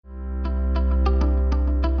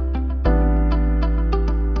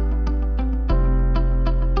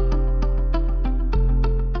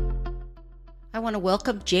want to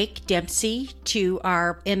welcome Jake Dempsey to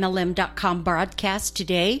our MLM.com broadcast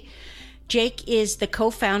today. Jake is the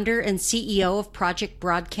co-founder and CEO of Project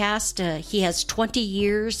Broadcast. He has 20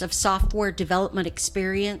 years of software development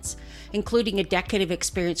experience, including a decade of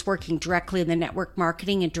experience working directly in the network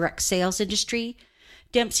marketing and direct sales industry.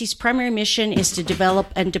 Dempsey's primary mission is to develop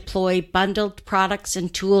and deploy bundled products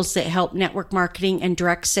and tools that help network marketing and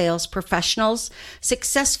direct sales professionals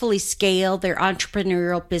successfully scale their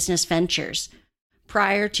entrepreneurial business ventures.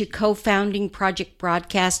 Prior to co-founding Project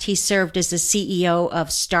Broadcast, he served as the CEO of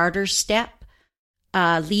StarterStep,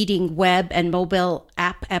 a leading web and mobile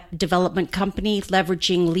app development company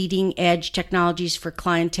leveraging leading-edge technologies for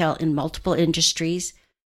clientele in multiple industries.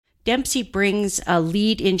 Dempsey brings a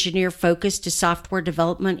lead engineer focus to software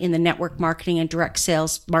development in the network marketing and direct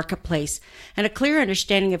sales marketplace, and a clear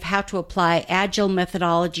understanding of how to apply agile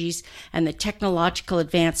methodologies and the technological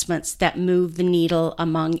advancements that move the needle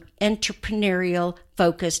among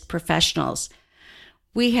entrepreneurial-focused professionals.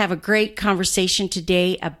 We have a great conversation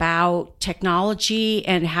today about technology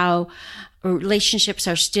and how relationships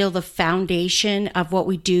are still the foundation of what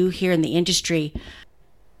we do here in the industry.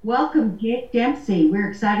 Welcome, Jake Dempsey. We're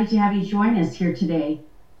excited to have you join us here today.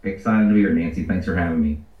 Excited to be here, Nancy. Thanks for having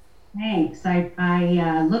me. Thanks.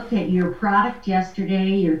 I looked at your product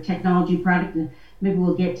yesterday, your technology product, and maybe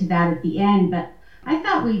we'll get to that at the end. But I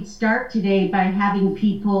thought we'd start today by having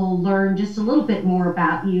people learn just a little bit more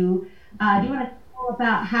about you. Do you want to tell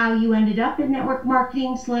about how you ended up in network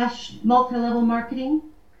marketing / multi-level marketing?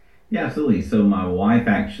 Yeah, absolutely. So my wife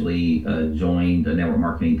actually joined a network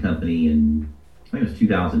marketing company I think it was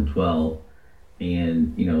 2012,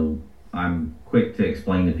 and I'm quick to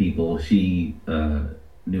explain to people. She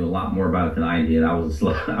knew a lot more about it than I did. I was a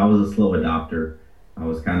slow adopter. I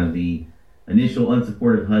was kind of the initial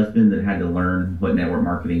unsupportive husband that had to learn what network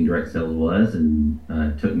marketing direct sales was, and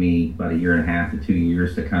it took me about 1.5 to 2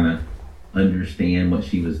 years to kind of understand what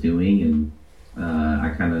she was doing, and I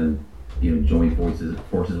kind of joined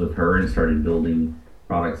forces with her and started building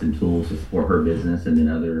products and tools to support her business, and then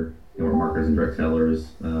other network marketers and direct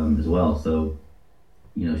sellers as well. So,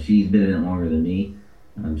 she's been in it longer than me.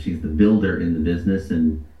 She's the builder in the business,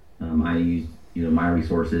 and I use my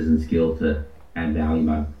resources and skill to add value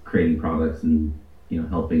by creating products and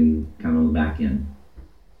helping kind of on the back end.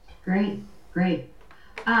 Great.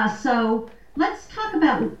 So let's talk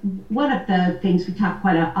about one of the things we talk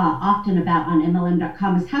quite often about on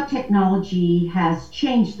MLM.com is how technology has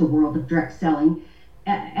changed the world of direct selling.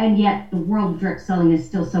 And yet the world of direct selling is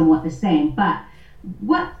still somewhat the same. But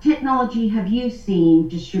what technology have you seen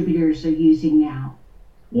distributors are using now?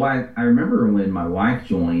 Well, I remember when my wife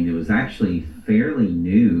joined, it was actually fairly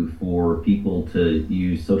new for people to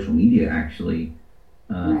use social media actually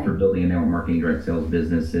for building a network marketing direct sales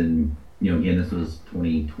business. And, again, this was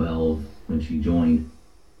 2012 when she joined.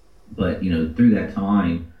 But, through that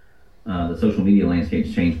time, the social media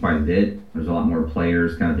landscape's changed quite a bit. There's a lot more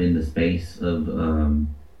players kind of in the space of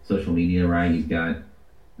social media, right? You've got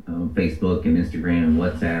Facebook and Instagram and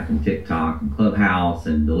WhatsApp and TikTok and Clubhouse,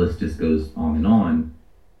 and the list just goes on and on.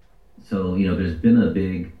 So, there's been a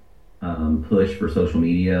big push for social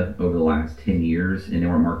media over the last 10 years in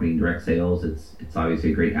network marketing direct sales. It's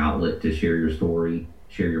obviously a great outlet to share your story,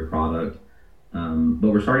 share your product. But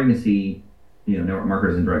we're starting to see network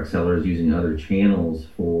marketers and direct sellers using other channels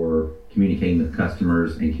for communicating with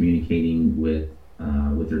customers and communicating with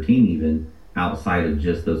their team, even outside of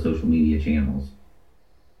just those social media channels.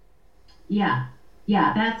 Yeah,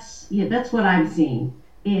 that's what I'm seeing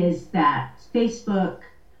is that Facebook,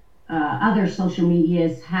 other social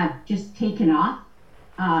medias have just taken off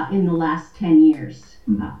in the last 10 years.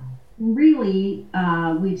 Mm-hmm. Really,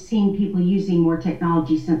 we've seen people using more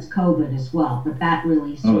technology since COVID as well, but that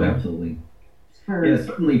really absolutely.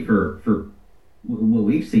 Certainly for what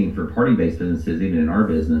we've seen for party-based businesses, even in our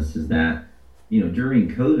business, is that, during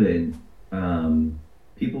COVID,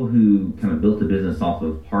 people who kind of built a business off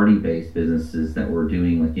of party-based businesses that were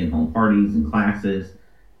doing like in-home parties and classes,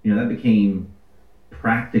 that became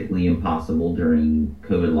practically impossible during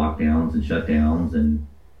COVID lockdowns and shutdowns and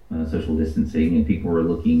social distancing, and people were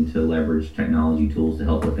looking to leverage technology tools to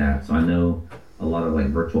help with that. So I know a lot of like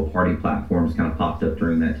virtual party platforms kind of popped up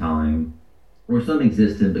during that time, or some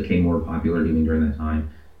existed became more popular even during that time.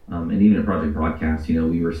 And even at Project Broadcast,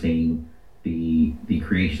 we were seeing the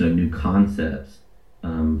creation of new concepts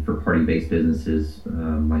for party-based businesses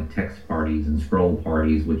like text parties and scroll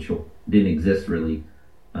parties, which didn't exist really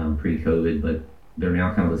pre-COVID, but they're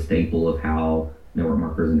now kind of a staple of how network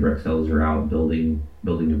marketers and direct sellers are out building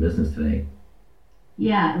their business today.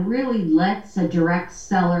 Yeah, it really lets a direct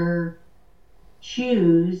seller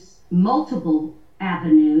choose multiple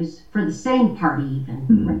avenues for the same party even.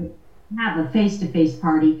 Mhm. Right? Have a face-to-face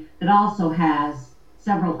party that also has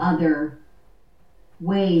several other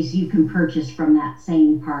ways you can purchase from that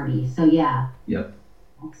same party. So yeah. Yep.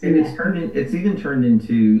 I've seen And it's that. it's even turned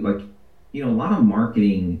into like, a lot of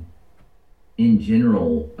marketing in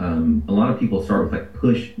general. A lot of people start with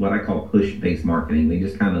like what I call push based marketing. They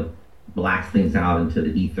just kind of blast things out into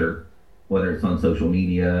the ether, whether it's on social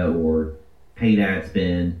media or paid ad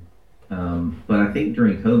spend. But I think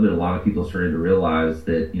during COVID, a lot of people started to realize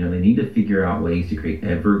that, they need to figure out ways to create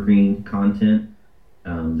evergreen content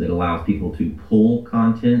that allows people to pull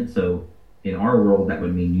content. So in our world, that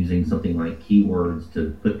would mean using something like keywords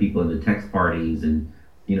to put people into text parties. And,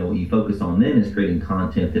 what you focus on then is creating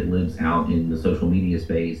content that lives out in the social media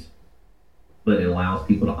space, but it allows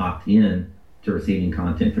people to opt in to receiving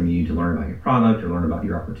content from you to learn about your product or learn about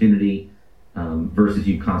your opportunity, versus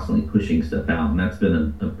you constantly pushing stuff out. And that's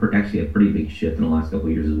been actually a pretty big shift in the last couple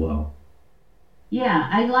of years as well. Yeah,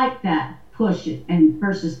 I like that push and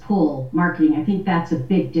versus pull marketing. I think that's a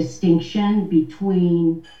big distinction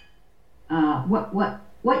between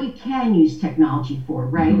what you can use technology for,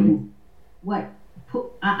 right? Mhm. And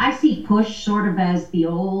I see push sort of as the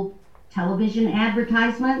old television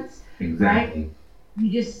advertisements, right? Exactly. You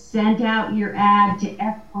just sent out your ad to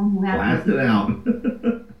everyone who Blast happened it to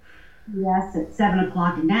out. yes at 7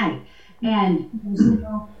 o'clock at night, and there's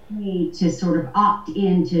no way to sort of opt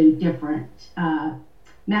into different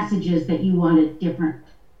messages that you wanted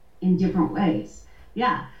in different ways.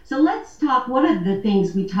 Yeah. So let's talk. One of the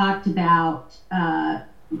things we talked about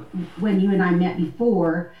when you and I met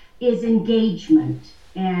before is engagement,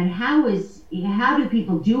 and how do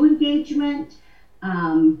people do engagement?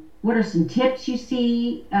 What are some tips you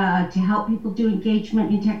see to help people do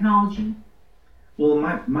engagement in technology? Well,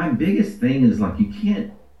 my biggest thing is like you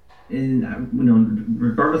can't, and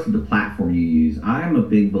regardless of the platform you use, I am a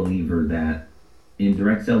big believer that in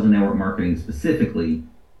direct sales and network marketing specifically,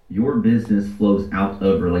 your business flows out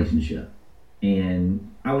of relationship. And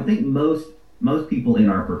I would think most people in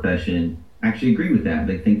our profession actually agree with that.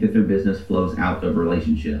 They think that their business flows out of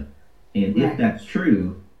relationship. And if Right. that's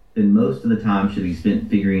true, then most of the time should be spent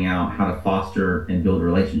figuring out how to foster and build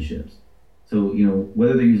relationships. So,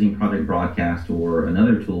 whether they're using Project Broadcast or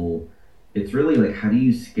another tool, it's really like how do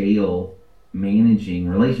you scale managing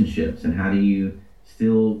relationships, and how do you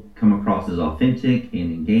still come across as authentic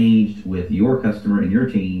and engaged with your customer and your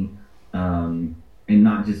team, and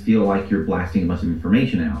not just feel like you're blasting a bunch of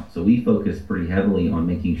information out. So we focus pretty heavily on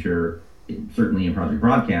making sure, certainly in Project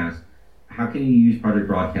Broadcast, how can you use Project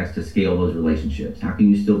Broadcast to scale those relationships? How can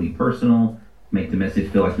you still be personal, make the message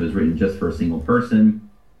feel like it was written just for a single person?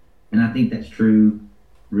 And I think that's true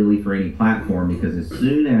really for any platform, because as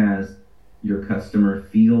soon as your customer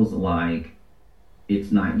feels like it's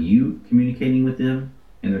not you communicating with them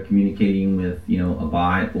and they're communicating with, a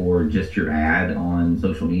bot or just your ad on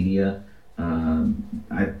social media,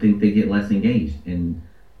 I think they get less engaged, and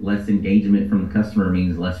less engagement from the customer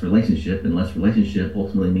means less relationship, and less relationship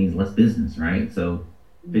ultimately means less business, right? So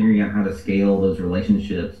figuring out how to scale those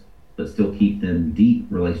relationships but still keep them deep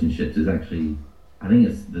relationships is actually, I think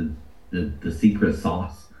it's the secret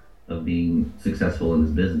sauce of being successful in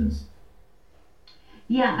this business.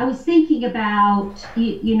 Yeah, I was thinking about,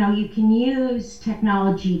 you can use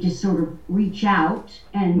technology to sort of reach out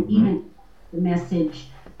and Mhm. even the message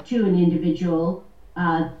to an individual.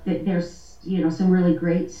 That there's, some really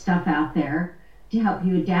great stuff out there to help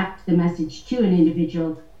you adapt the message to an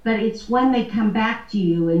individual. But it's when they come back to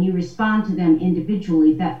you and you respond to them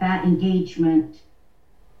individually that engagement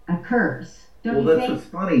occurs. Don't Well, you that's think? what's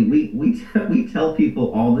funny. We tell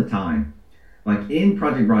people all the time, like in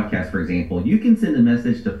Project Broadcast, for example, you can send a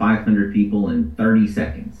message to 500 people in 30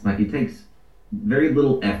 seconds. Like it takes very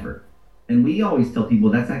little effort. And we always tell people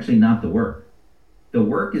that's actually not the work. The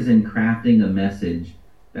work is in crafting a message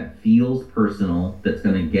that feels personal, that's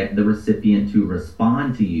going to get the recipient to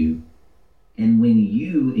respond to you. And when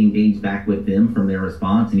you engage back with them from their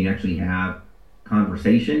response and you actually have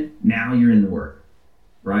conversation, now you're in the work,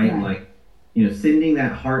 right? Right. Like, sending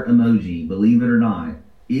that heart emoji, believe it or not,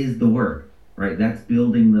 is the work, right? That's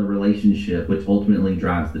building the relationship, which ultimately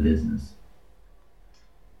drives the business.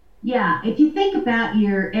 Yeah, if you think about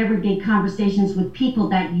your everyday conversations with people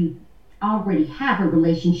that you already have a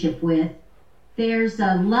relationship with, there's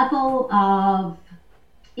a level of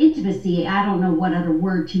intimacy. I don't know what other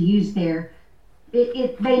word to use there.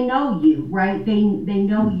 They know you, right? They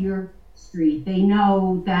know your history. They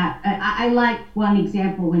know that. I like one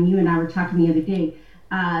example when you and I were talking the other day.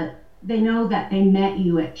 They know that they met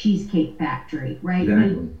you at Cheesecake Factory, right? They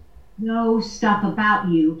Exactly. know stuff about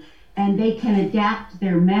you, and they can adapt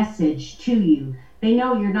their message to you. They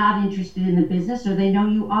know you're not interested in the business, or they know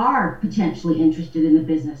you are potentially interested in the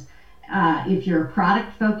business. If you're a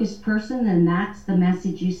product focused person, then that's the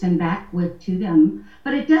message you send back with to them.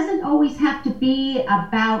 But it doesn't always have to be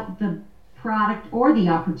about the product or the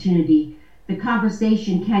opportunity. The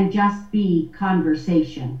conversation can just be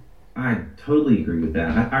conversation. I totally agree with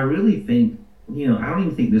that. I really think, I don't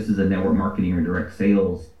even think this is a network marketing or direct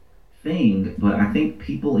sales thing, but I think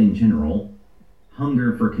people in general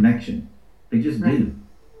hunger for connection. They just do,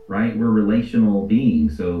 right? We're relational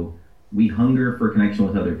beings, so we hunger for connection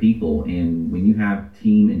with other people. And when you have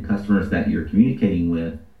team and customers that you're communicating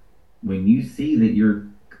with, when you see that your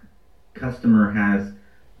customer has,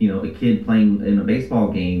 a kid playing in a baseball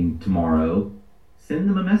game tomorrow, send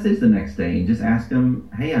them a message the next day and just ask them,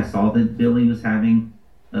 hey, I saw that Billy was having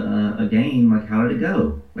a game. Like, how did it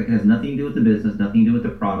go? Like, it has nothing to do with the business, nothing to do with the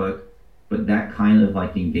product, but that kind of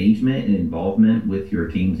like engagement and involvement with your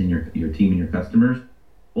teams and your team and your customers,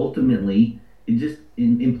 ultimately, it just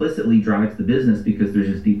implicitly drives the business because there's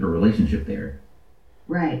just deeper relationship there.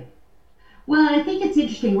 Right. Well, I think it's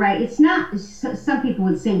interesting, right? It's not, some people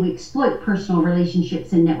would say we exploit personal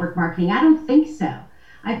relationships in network marketing. I don't think so.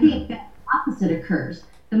 I think that the opposite occurs.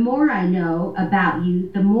 The more I know about you,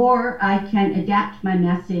 the more I can adapt my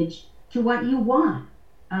message to what you want.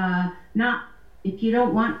 Not if you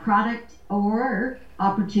don't want product or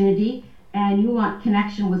opportunity and you want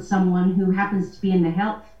connection with someone who happens to be in the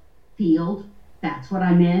health field, that's what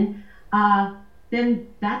I'm in, then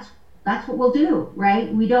that's what we'll do,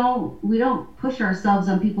 right? We don't push ourselves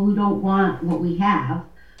on people who don't want what we have.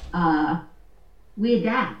 We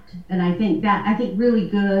adapt, and I think really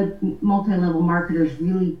good multi-level marketers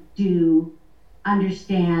really do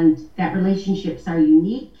understand that relationships are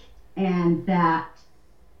unique and that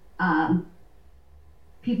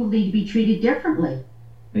people need to be treated differently.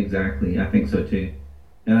 Exactly, I think so too.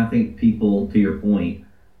 And I think people, to your point,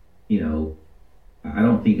 I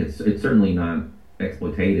don't think it's certainly not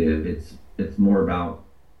exploitative. It's more about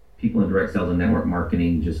people in direct sales and network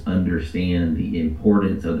marketing just understand the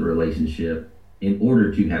importance of the relationship in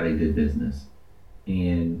order to have a good business.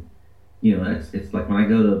 And it's like when I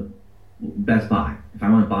go to Best Buy. If I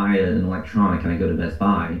want to buy an electronic and I go to Best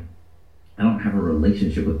Buy, I don't have a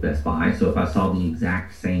relationship with Best Buy. So if I saw the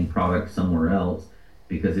exact same product somewhere else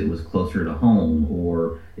because it was closer to home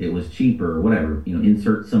or it was cheaper or whatever,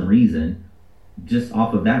 insert some reason, just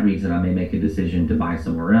off of that reason, I may make a decision to buy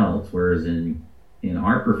somewhere else. Whereas in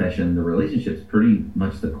our profession, the relationship's pretty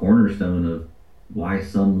much the cornerstone of why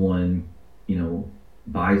someone,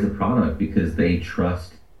 buys a product, because they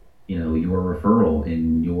trust, your referral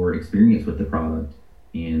and your experience with the product,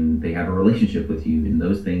 and they have a relationship with you, and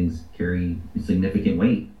those things carry significant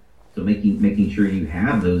weight. So making sure you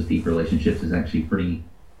have those deep relationships is actually pretty,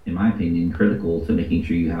 in my opinion, critical to making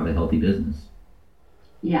sure you have a healthy business.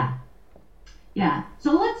 Yeah. Yeah.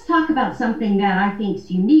 So let's talk about something that I think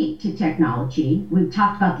is unique to technology. We've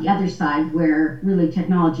talked about the other side where really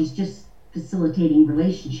technology is just facilitating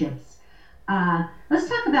relationships. Let's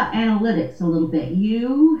talk about analytics a little bit.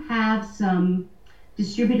 You have some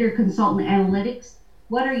distributor consultant analytics.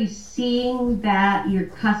 What are you seeing that your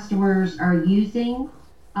customers are using?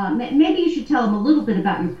 Maybe you should tell them a little bit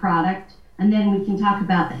about your product, and then we can talk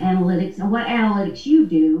about the analytics and what analytics you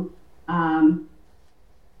do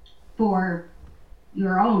for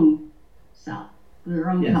your own self, for your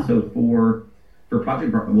own company. So for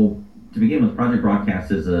Project to begin with, Project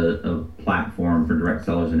Broadcast is a platform for direct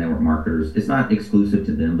sellers and network marketers. It's not exclusive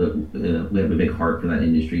to them, but we have a big heart for that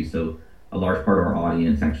industry. So a large part of our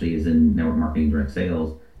audience actually is in network marketing, direct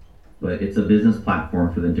sales. But it's a business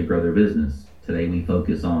platform for them to grow their business. Today we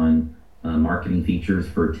focus on marketing features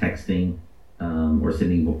for texting or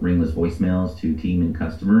sending ringless voicemails to team and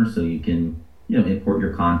customers, so you can import your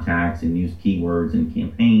contacts and use keywords and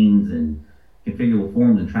campaigns and configurable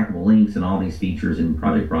forms and trackable links and all these features in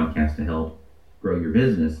Project Broadcast to help grow your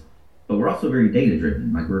business. But we're also very data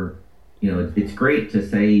driven. Like it's great to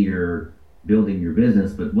say you're building your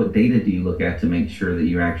business, but what data do you look at to make sure that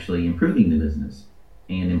you're actually improving the business?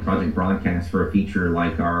 And in Project Broadcast, for a feature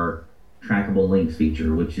like our trackable links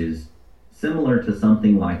feature, which is similar to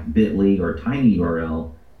something like Bitly or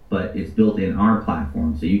TinyURL, but it's built in our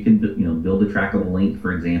platform. So you can build a trackable link,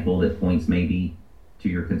 for example, that points maybe to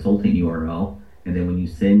your consulting URL, and then when you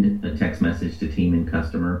send a text message to team and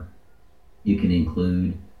customer, you can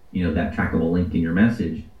include that trackable link in your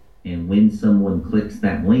message. And when someone clicks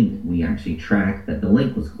that link, we actually track that the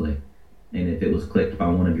link was clicked. And if it was clicked by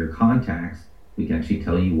one of your contacts, we can actually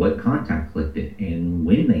tell you what contact clicked it and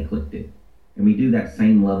when they clicked it. And we do that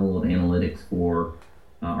same level of analytics for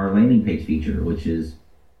our landing page feature, which is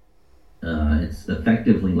It's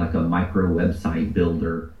effectively like a micro website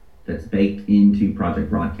builder that's baked into Project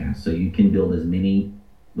Broadcast. So you can build as many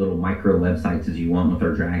little micro websites as you want with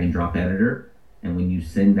our drag and drop editor. And when you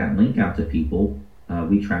send that link out to people,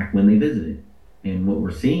 we track when they visited. And what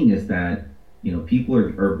we're seeing is that, people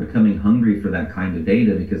are becoming hungry for that kind of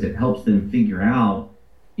data because it helps them figure out,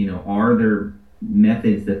 are there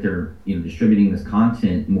methods that they're, distributing this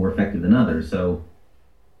content more effective than others. So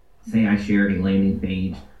say I shared a landing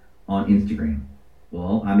page on Instagram.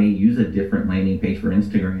 Well, I may use a different landing page for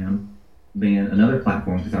Instagram than another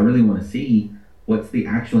platform because I really want to see what's the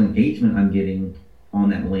actual engagement I'm getting on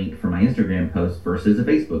that link for my Instagram post versus a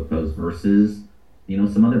Facebook post versus,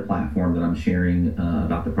 some other platform that I'm sharing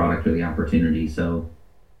about the product or the opportunity. So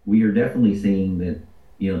we are definitely seeing that,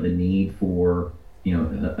 the need for,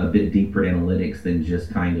 a bit deeper analytics than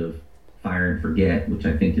just kind of fire and forget, which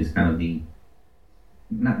I think is kind of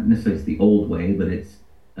not necessarily it's the old way, but it's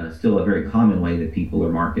still a very common way that people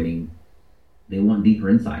are marketing. They want deeper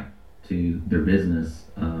insight to their business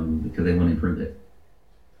because they want to improve it.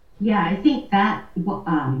 Yeah, I think that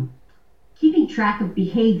keeping track of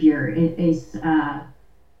behavior is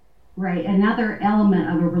right, another element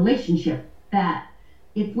of a relationship that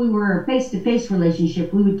if we were a face-to-face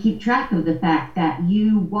relationship, we would keep track of the fact that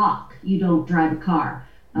you walk, you don't drive a car.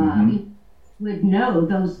 You would know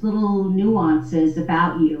those little nuances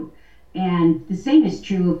about you. And the same is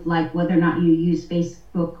true of like whether or not you use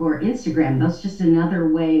Facebook or Instagram. That's just another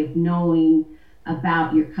way of knowing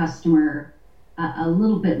about your customer a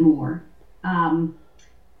little bit more.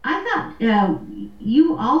 I thought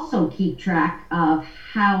you also keep track of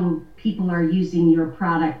how people are using your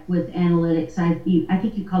product with analytics. I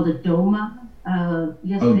think you called it DOMA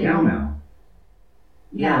yesterday. Oh, DOMA.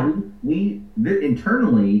 Yeah, we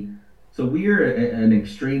internally, so we are an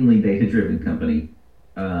extremely data-driven company.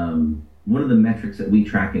 One of the metrics that we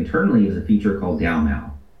track internally is a feature called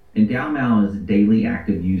DAU/MAU. And DAU/MAU is daily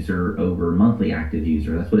active user over monthly active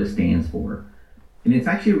user. That's what it stands for. And it's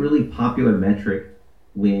actually a really popular metric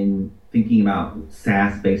when thinking about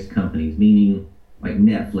SaaS-based companies, meaning like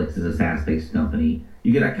Netflix is a SaaS-based company.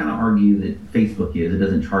 You could kind of argue that Facebook is. It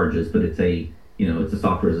doesn't charge us, but it's a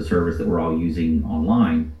software as a service that we're all using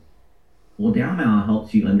online. Well, DAU/MAU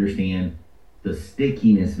helps you understand the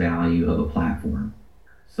stickiness value of a platform.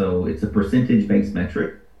 So it's a percentage-based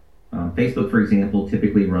metric. Facebook, for example,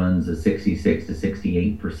 typically runs a 66 to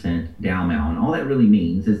 68% DAU/MAU. And all that really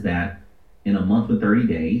means is that in a month with 30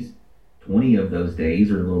 days, 20 of those days,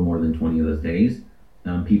 or a little more than 20 of those days,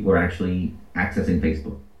 people are actually accessing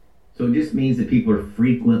Facebook. So it just means that people are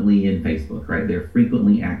frequently in Facebook, right? They're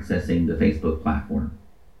frequently accessing the Facebook platform.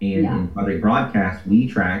 And in Project Broadcast, we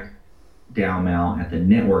track DAU/MAU at the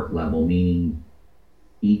network level, meaning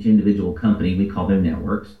each individual company, we call them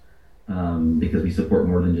networks, because we support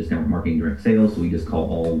more than just network marketing direct sales. So we just call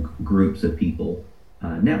all groups of people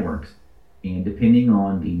networks. And depending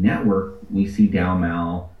on the network, we see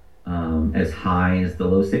DAU/MAU as high as the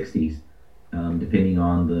low 60s, depending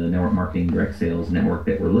on the network marketing direct sales network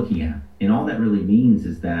that we're looking at. And all that really means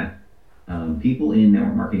is that people in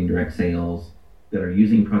network marketing direct sales that are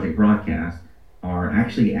using Project Broadcast are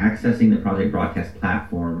actually accessing the Project Broadcast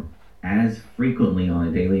platform as frequently on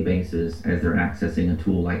a daily basis as they're accessing a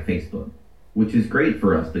tool like Facebook, which is great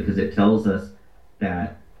for us because it tells us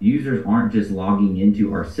that users aren't just logging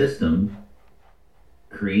into our system,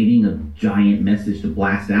 creating a giant message to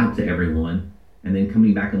blast out to everyone, and then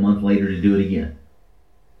coming back a month later to do it again,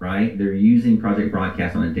 right? They're using Project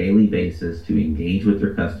Broadcast on a daily basis to engage with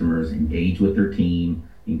their customers, engage with their team,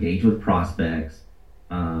 engage with prospects,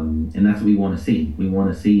 and that's what we want to see. We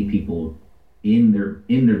want to see people in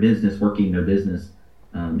their business, working their business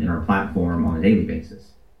in our platform on a daily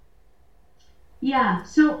basis. Yeah,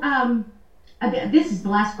 so this is the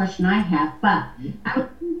last question I have, but I was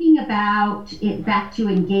thinking about it back to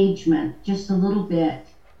engagement just a little bit.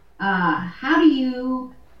 How do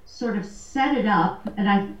you sort of set it up?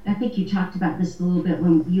 And I think you talked about this a little bit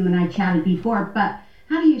when you and I chatted before, but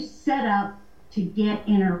how do you set up to get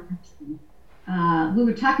interaction? We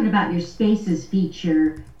were talking about your Spaces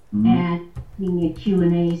feature and being a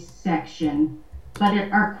Q&A section, but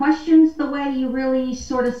are questions the way you really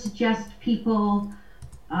sort of suggest people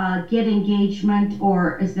get engagement,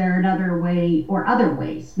 or is there another way or other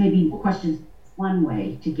ways? Maybe questions one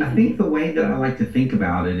way to get. I think the way that I like to think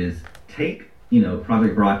about it is take,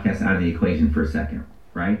 Project Broadcast out of the equation for a second,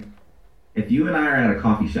 right? If you and I are at a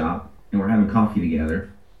coffee shop and we're having coffee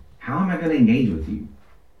together, how am I going to engage with you?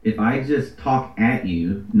 If I just talk at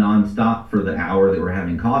you nonstop for the hour that we're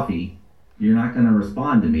having coffee, you're not going to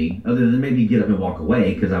respond to me other than maybe get up and walk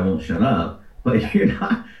away because I won't shut up, but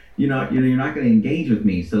you're not going to engage with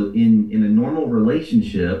me. So in a normal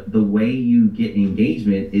relationship, the way you get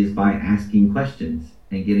engagement is by asking questions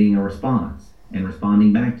and getting a response and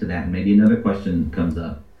responding back to that. And maybe another question comes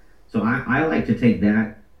up. So I like to take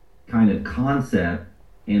that kind of concept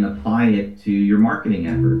and apply it to your marketing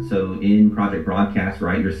efforts. So in Project Broadcast,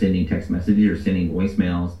 right, you're sending text messages, you're sending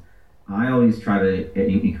voicemails. I always try to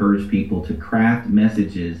encourage people to craft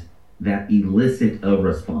messages that elicit a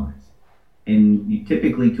response. And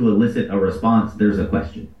typically to elicit a response, there's a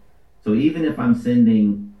question. So even if I'm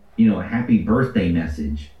sending, a happy birthday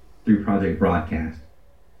message through Project Broadcast,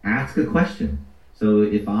 ask a question. So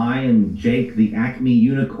if I am Jake, the Acme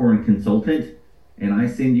Unicorn Consultant, and I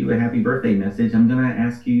send you a happy birthday message, I'm going to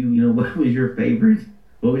ask you, what was your favorite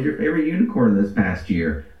unicorn this past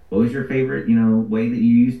year? What was your favorite, way that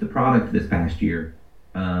you used the product this past year?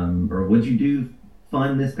 Or what'd you do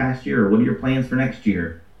fun this past year? Or what are your plans for next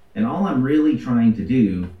year? And all I'm really trying to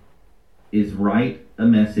do is write a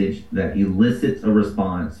message that elicits a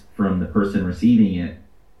response from the person receiving it.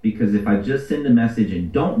 Because if I just send a message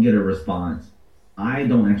and don't get a response, I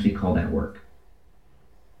don't actually call that work.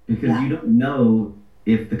 Because you don't know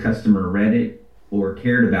if the customer read it or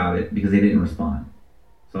cared about it because they didn't respond.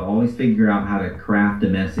 So always figure out how to craft a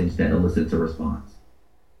message that elicits a response.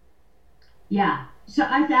 Yeah. So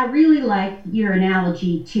I really like your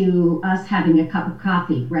analogy to us having a cup of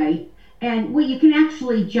coffee, right? And you can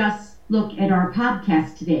actually just look at our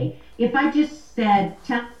podcast today. If I just said,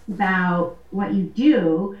 tell us about what you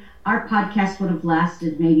do, our podcast would have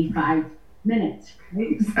lasted maybe 5 minutes.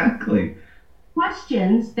 Right? Exactly.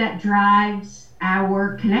 Questions that drives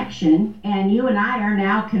our connection, and you and I are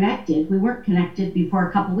now connected. We weren't connected before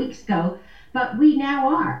a couple weeks ago, but we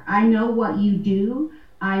now are. I know what you do.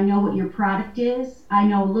 I know what your product is. I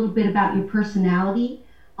know a little bit about your personality.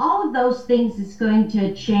 All of those things is going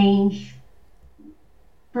to change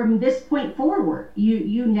from this point forward.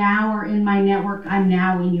 You now are in my network. I'm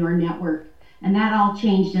now in your network. And that all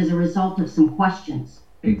changed as a result of some questions.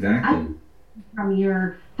 Exactly. From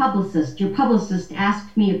your publicist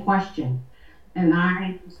asked me a question. And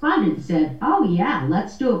I responded and said, oh yeah,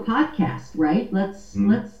 let's do a podcast, right? Let's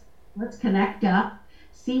connect up,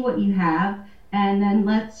 see what you have, and then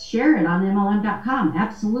let's share it on MLM.com.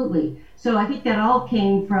 Absolutely. So I think that all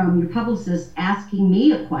came from your publicist asking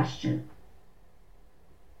me a question.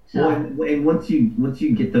 So, and once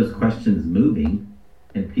you get those questions moving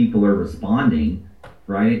and people are responding,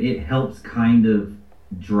 right, it helps kind of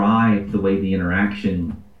drive the way the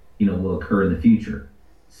interaction, will occur in the future.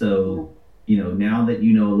 So, now that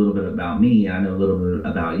you know a little bit about me, I know a little bit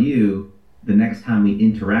about you, the next time we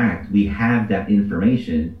interact, we have that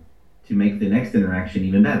information to make the next interaction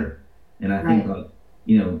even better. And I think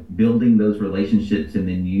building those relationships and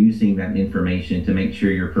then using that information to make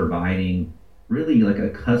sure you're providing really like a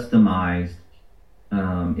customized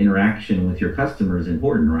interaction with your customer is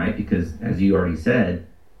important, right? Because as you already said,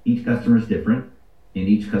 each customer is different and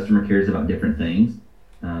each customer cares about different things.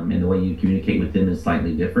 And the way you communicate with them is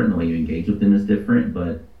slightly different. And the way you engage with them is different.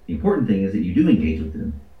 But the important thing is that you do engage with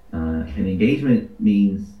them. And engagement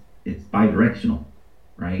means it's bi-directional,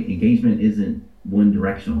 right? Engagement isn't one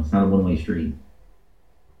directional. It's not a one-way street.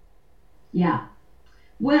 Yeah.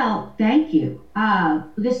 Well, thank you.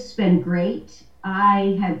 This has been great.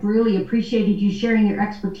 I have really appreciated you sharing your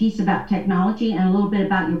expertise about technology and a little bit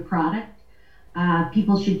about your product.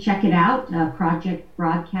 People should check it out. Project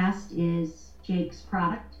Broadcast is Jake's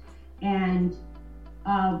product. And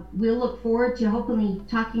we'll look forward to hopefully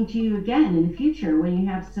talking to you again in the future when you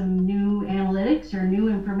have some new analytics or new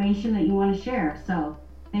information that you want to share. So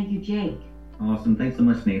thank you, Jake. Awesome. Thanks so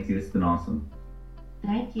much, Nancy. This has been awesome.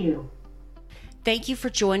 Thank you. Thank you for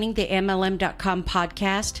joining the MLM.com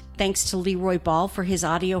podcast. Thanks to Leroy Ball for his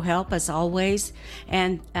audio help, as always.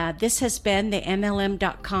 And this has been the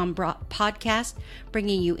MLM.com podcast,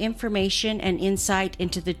 bringing you information and insight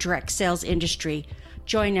into the direct sales industry.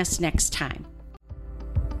 Join us next time.